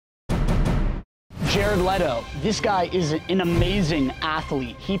Jared Leto. This guy is an amazing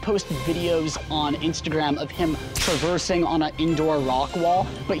athlete. He posted videos on Instagram of him traversing on an indoor rock wall,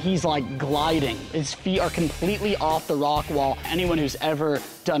 but he's like gliding. His feet are completely off the rock wall. Anyone who's ever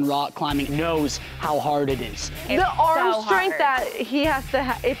done rock climbing knows how hard it is. The arm strength that he has to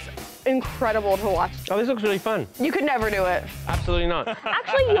have, it's incredible to watch. Oh, this looks really fun. You could never do it. Absolutely not.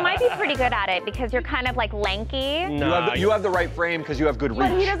 Actually, you might be pretty good at it because you're kind of like lanky. No, you have the right frame because you have good reach.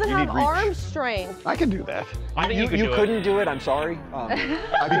 But he doesn't have arm strength. I can do that. I think you couldn't do it, I'm sorry.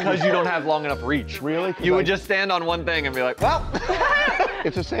 Because you don't have long enough reach. Really? You would just stand on one thing and be like, well.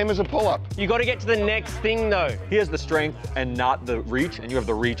 It's the same as a pull-up. You got to get to the next thing, though. He has the strength and not the reach, and you have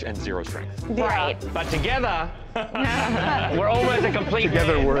the reach and zero strength. Right. But together, we're almost a complete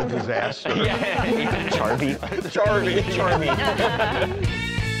Together we're a disaster. Yeah. Charmy.